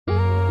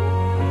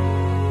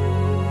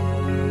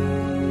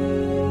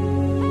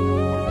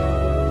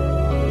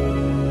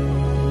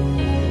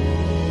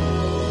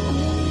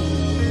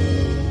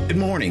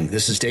morning.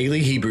 This is Daily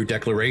Hebrew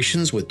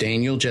Declarations with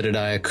Daniel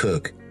Jedediah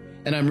Cook,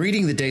 and I'm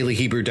reading the Daily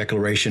Hebrew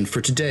Declaration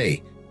for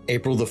today,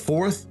 April the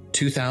 4th,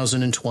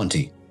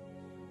 2020.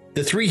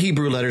 The three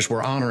Hebrew letters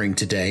we're honoring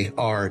today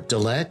are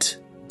Dalet,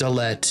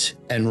 Dalet,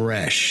 and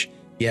Resh.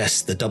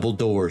 Yes, the double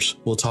doors.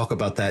 We'll talk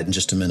about that in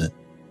just a minute.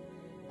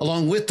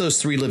 Along with those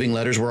three living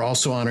letters, we're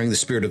also honoring the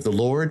Spirit of the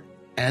Lord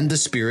and the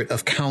Spirit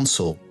of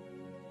counsel.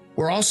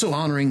 We're also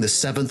honoring the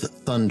seventh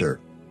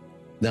thunder.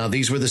 Now,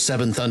 these were the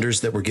seven thunders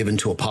that were given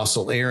to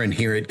Apostle Aaron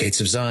here at Gates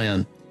of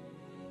Zion.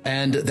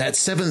 And that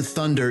seventh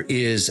thunder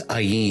is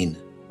Ayin,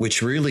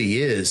 which really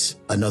is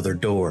another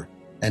door.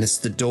 And it's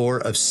the door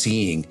of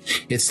seeing.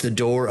 It's the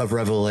door of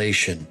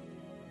revelation.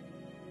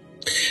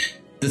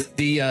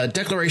 The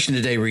declaration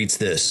today reads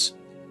this: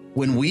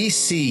 when we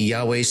see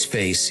Yahweh's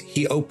face,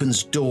 he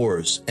opens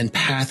doors and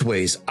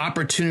pathways,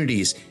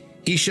 opportunities.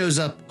 He shows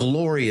up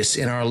glorious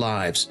in our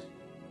lives.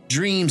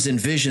 Dreams and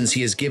visions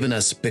he has given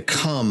us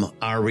become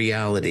our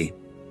reality.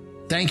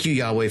 Thank you,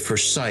 Yahweh, for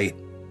sight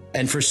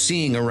and for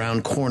seeing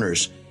around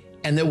corners,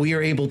 and that we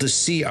are able to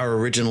see our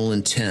original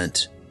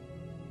intent,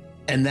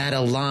 and that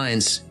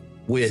aligns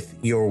with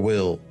your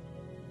will.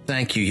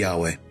 Thank you,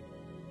 Yahweh.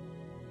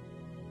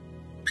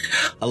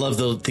 I love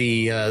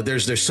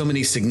there's so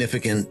many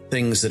significant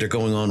things that are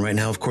going on right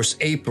now. Of course,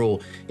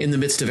 April, in the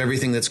midst of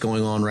everything that's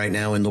going on right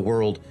now in the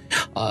world,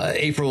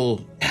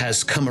 April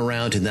has come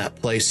around in that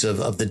place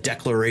of the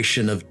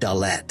declaration of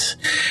Dalet,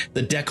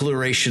 the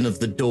declaration of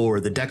the door,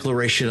 the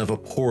declaration of a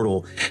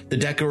portal, the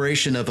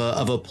declaration of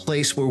a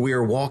place where we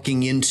are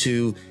walking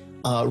into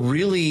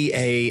really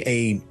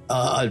a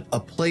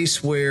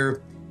place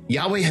where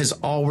Yahweh has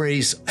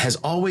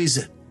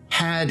always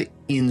had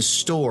in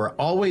store,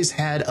 always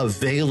had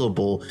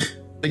available,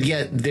 but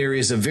yet there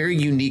is a very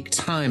unique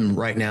time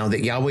right now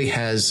that Yahweh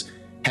has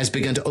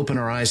begun to open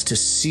our eyes to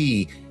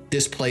see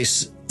this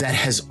place that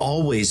has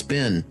always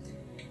been.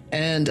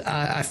 And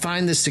I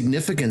find the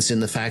significance in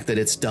the fact that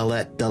it's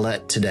Dalet,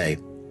 Dalet today.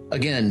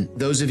 Again,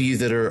 those of you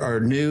that are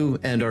new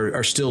and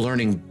are still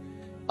learning,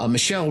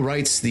 Michelle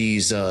writes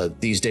these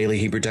daily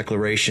Hebrew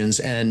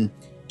declarations, and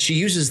she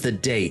uses the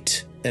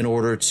date in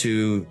order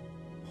to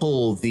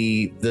pull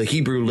the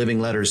Hebrew living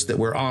letters that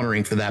we're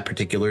honoring for that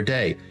particular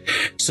day.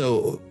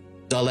 So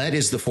Dalet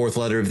is the fourth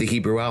letter of the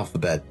Hebrew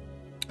alphabet,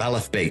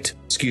 Aleph Bet,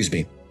 excuse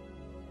me.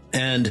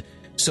 And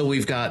so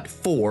we've got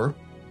 4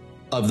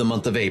 of the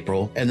month of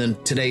April, and then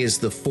today is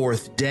the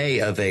 4th day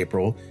of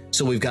April.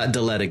 So we've got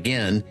Dalet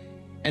again.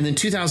 And then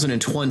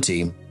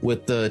 2020,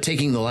 with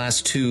taking the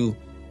last 2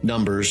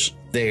 numbers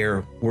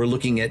there, we're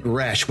looking at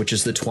Resh, which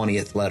is the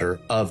 20th letter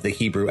of the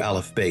Hebrew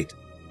Aleph Bet.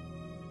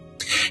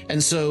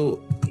 And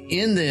so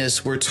in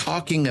this, we're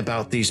talking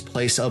about these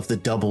place of the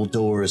double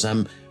doors.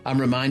 I'm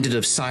reminded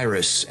of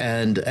Cyrus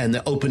and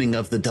the opening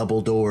of the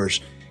double doors.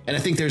 And I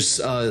think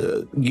there's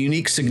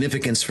unique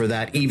significance for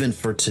that, even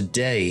for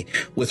today,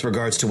 with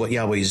regards to what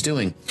Yahweh is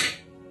doing.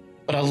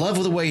 But I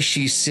love the way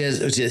she says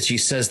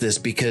this,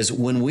 because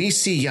when we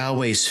see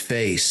Yahweh's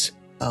face,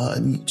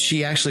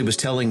 she actually was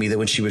telling me that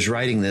when she was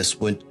writing this,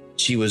 when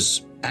she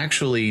was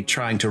actually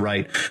trying to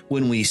write,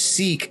 when we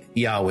seek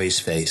Yahweh's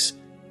face.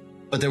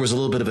 But there was a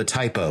little bit of a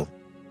typo.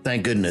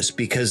 Thank goodness,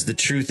 because the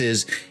truth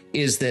is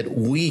that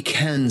we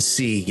can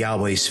see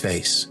Yahweh's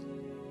face.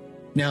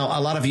 Now,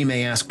 a lot of you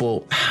may ask,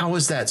 well, how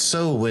is that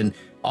so when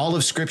all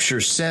of Scripture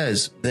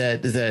says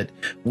that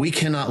we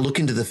cannot look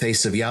into the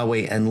face of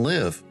Yahweh and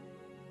live?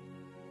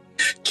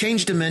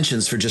 Change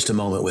dimensions for just a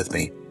moment with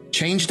me.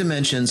 Change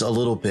dimensions a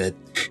little bit,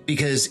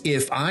 because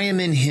if I am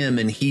in him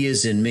and he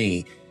is in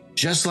me,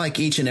 just like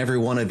each and every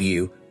one of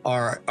you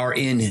are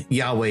in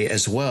Yahweh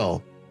as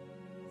well,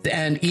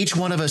 and each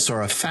one of us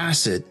are a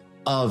facet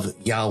of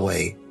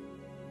Yahweh.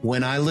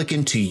 When I look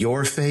into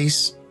your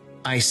face,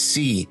 I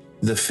see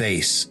the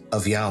face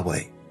of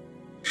Yahweh.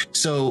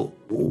 So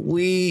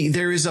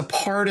there is a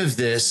part of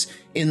this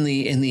in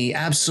the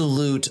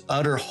absolute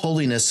utter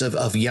holiness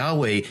of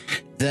Yahweh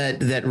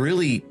that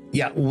really,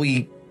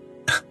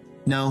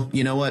 no,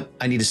 you know what?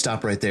 I need to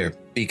stop right there,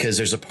 because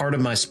there's a part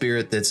of my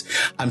spirit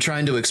I'm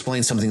trying to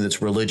explain something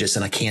that's religious,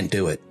 and I can't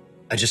do it.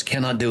 I just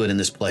cannot do it in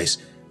this place.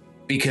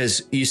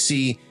 Because you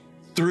see,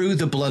 through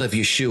the blood of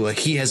Yeshua,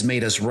 he has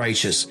made us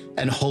righteous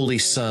and holy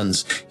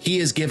sons. He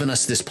has given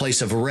us this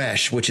place of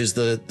Resh, which is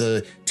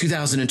the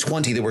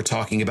 2020 that we're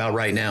talking about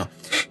right now.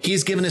 He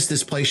has given us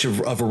this place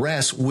of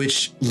rest,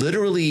 which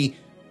literally,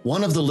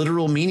 one of the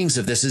literal meanings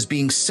of this is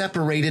being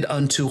separated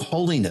unto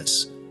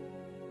holiness.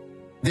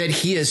 That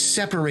he has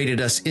separated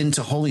us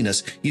into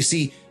holiness. You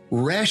see,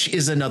 Resh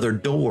is another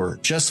door,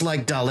 just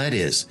like Dalet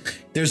is.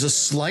 There's a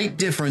slight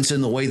difference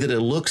in the way that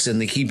it looks in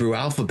the Hebrew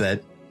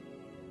alphabet.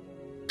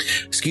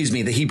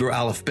 The Hebrew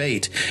Aleph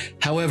Bet.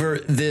 However,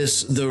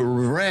 the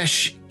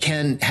Resh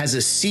has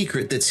a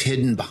secret that's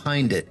hidden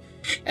behind it.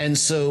 And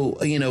so,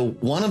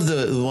 one of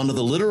the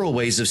literal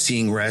ways of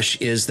seeing Resh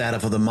is that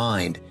of the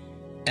mind.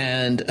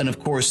 And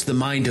of course, the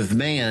mind of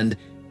man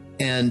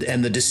and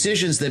the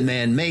decisions that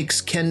man makes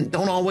don't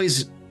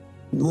always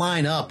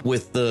line up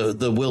with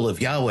the will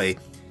of Yahweh.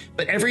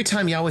 But every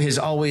time Yahweh has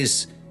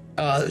always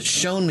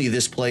shown me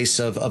this place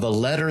of a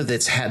letter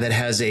that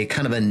has a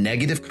kind of a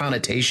negative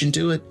connotation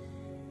to it,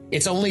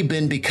 it's only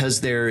been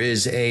because there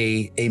is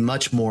a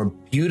much more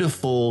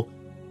beautiful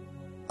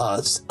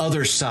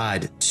other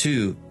side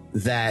to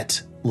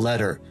that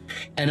letter.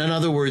 And in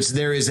other words,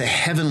 there is a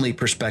heavenly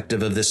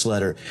perspective of this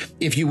letter.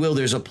 If you will,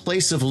 there's a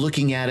place of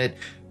looking at it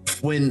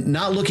when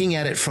not looking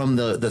at it from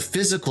the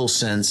physical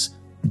sense,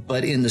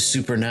 but in the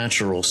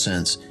supernatural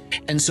sense.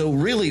 And so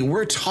really,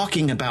 we're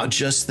talking about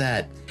just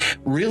that.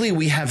 Really,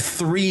 we have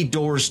 3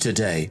 doors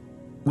today.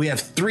 We have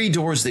 3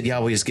 doors that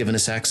Yahweh has given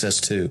us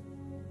access to.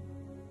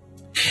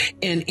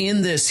 And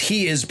in this,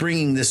 he is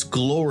bringing this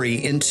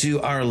glory into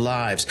our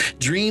lives.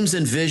 Dreams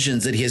and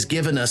visions that he has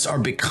given us are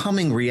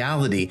becoming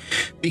reality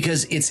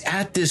because it's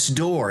at this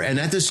door and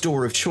at this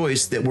door of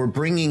choice that we're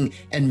bringing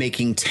and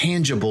making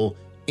tangible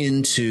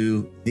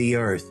into the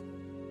earth.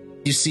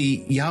 You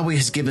see, Yahweh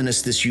has given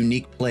us this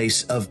unique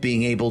place of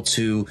being able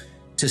to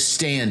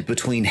stand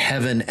between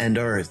heaven and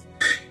earth.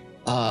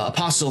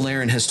 Apostle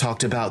Aaron has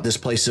talked about this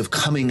place of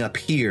coming up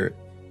here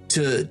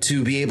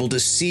to be able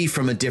to see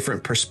from a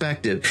different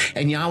perspective.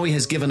 And Yahweh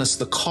has given us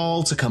the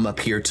call to come up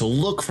here to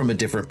look from a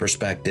different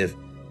perspective.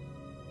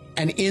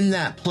 And in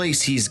that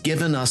place, he's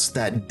given us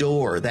that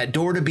door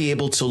to be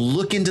able to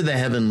look into the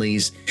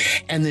heavenlies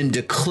and then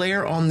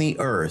declare on the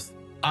earth.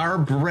 Our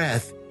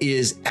breath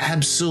is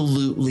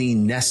absolutely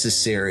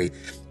necessary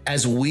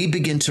as we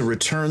begin to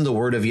return the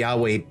word of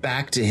Yahweh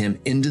back to him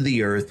into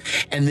the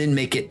earth and then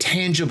make it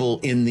tangible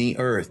in the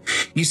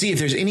earth. You see, if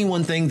there's any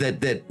one thing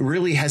that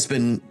really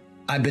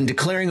I've been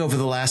declaring over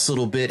the last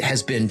little bit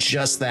has been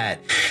just that.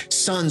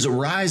 Sons,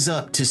 rise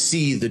up to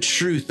see the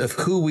truth of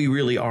who we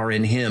really are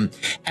in him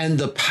and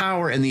the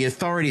power and the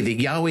authority that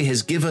Yahweh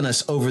has given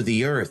us over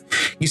the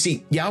earth. You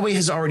see, Yahweh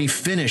has already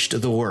finished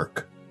the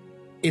work.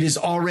 It is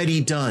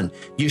already done.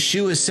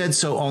 Yeshua said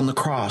so on the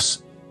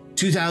cross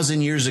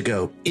 2,000 years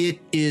ago. It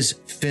is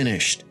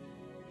finished.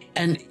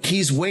 And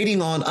he's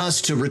waiting on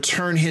us to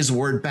return his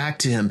word back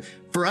to him,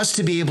 for us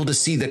to be able to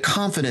see the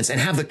confidence and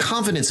have the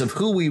confidence of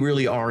who we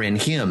really are in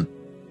him.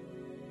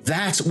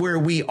 That's where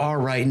we are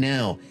right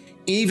now.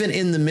 Even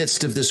in the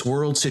midst of this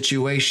world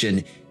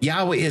situation,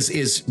 Yahweh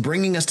is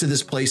bringing us to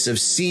this place of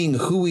seeing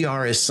who we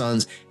are as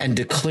sons and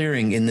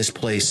declaring in this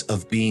place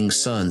of being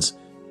sons,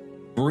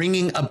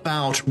 bringing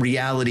about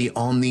reality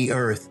on the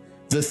earth,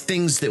 the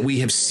things that we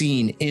have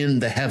seen in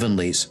the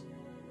heavenlies.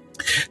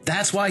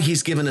 That's why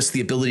he's given us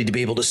the ability to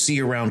be able to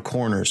see around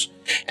corners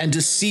and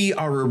to see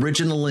our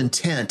original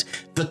intent,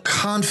 the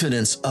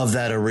confidence of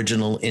that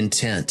original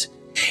intent,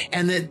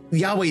 and that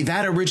Yahweh,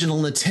 that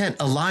original intent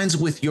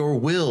aligns with your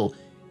will.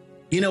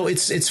 You know,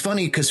 it's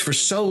funny because for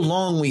so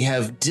long we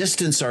have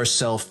distanced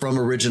ourselves from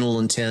original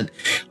intent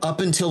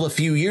up until a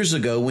few years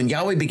ago when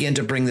Yahweh began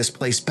to bring this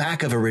place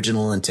back of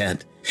original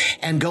intent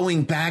and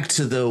going back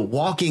to the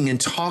walking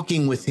and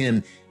talking with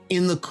him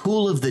in the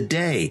cool of the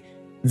day.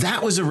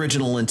 That was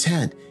original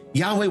intent.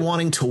 Yahweh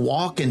wanting to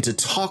walk and to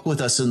talk with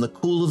us in the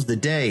cool of the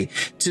day,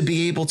 to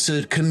be able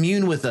to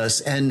commune with us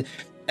and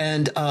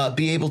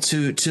be able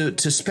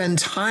to spend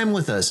time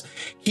with us.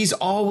 He's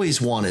always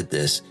wanted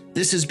this.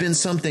 This has been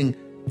something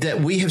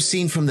that we have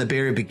seen from the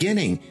very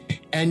beginning.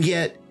 And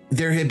yet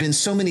there have been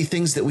so many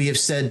things that we have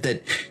said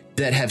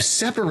that have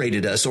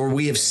separated us, or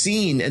we have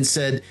seen and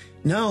said,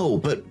 no,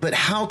 but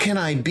how can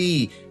I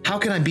be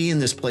in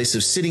this place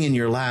of sitting in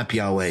your lap,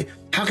 Yahweh?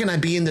 How can I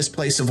be in this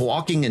place of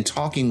walking and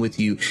talking with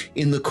you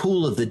in the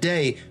cool of the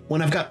day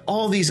when I've got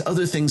all these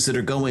other things that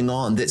are going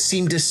on that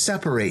seem to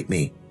separate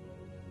me?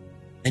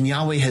 And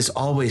Yahweh has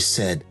always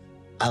said,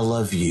 I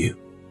love you.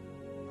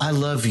 I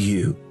love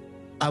you.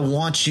 I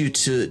want you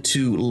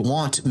to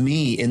want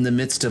me in the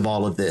midst of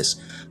all of this.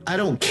 I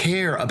don't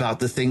care about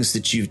the things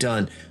that you've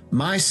done.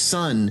 My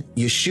son,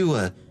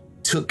 Yeshua,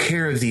 took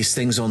care of these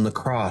things on the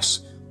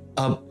cross.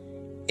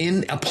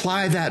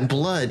 Apply that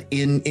blood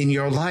in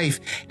your life.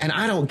 And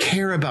I don't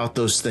care about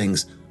those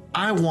things.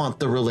 I want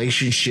the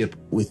relationship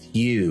with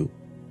you.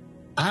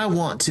 I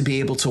want to be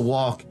able to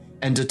walk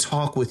and to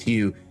talk with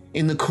you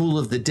in the cool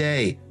of the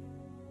day.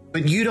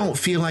 But you don't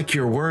feel like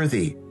you're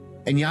worthy.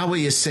 And Yahweh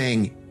is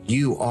saying,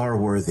 you are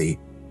worthy.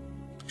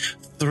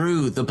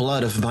 Through the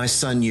blood of my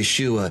son,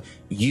 Yeshua,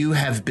 you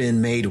have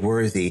been made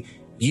worthy.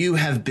 You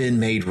have been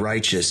made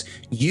righteous.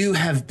 You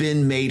have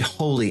been made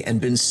holy and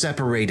been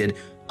separated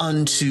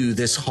unto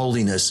this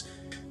holiness.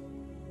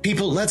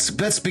 People,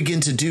 let's begin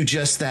to do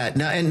just that.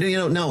 Now, and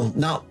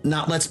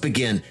not let's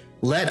begin.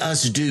 Let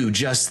us do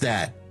just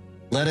that.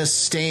 Let us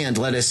stand.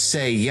 Let us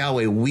say,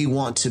 Yahweh, we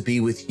want to be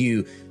with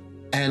you.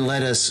 And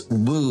let us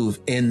move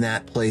in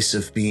that place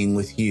of being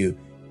with you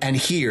and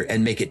hear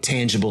and make it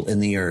tangible in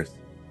the earth.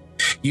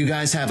 You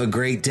guys have a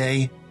great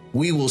day.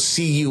 We will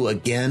see you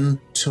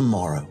again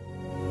tomorrow.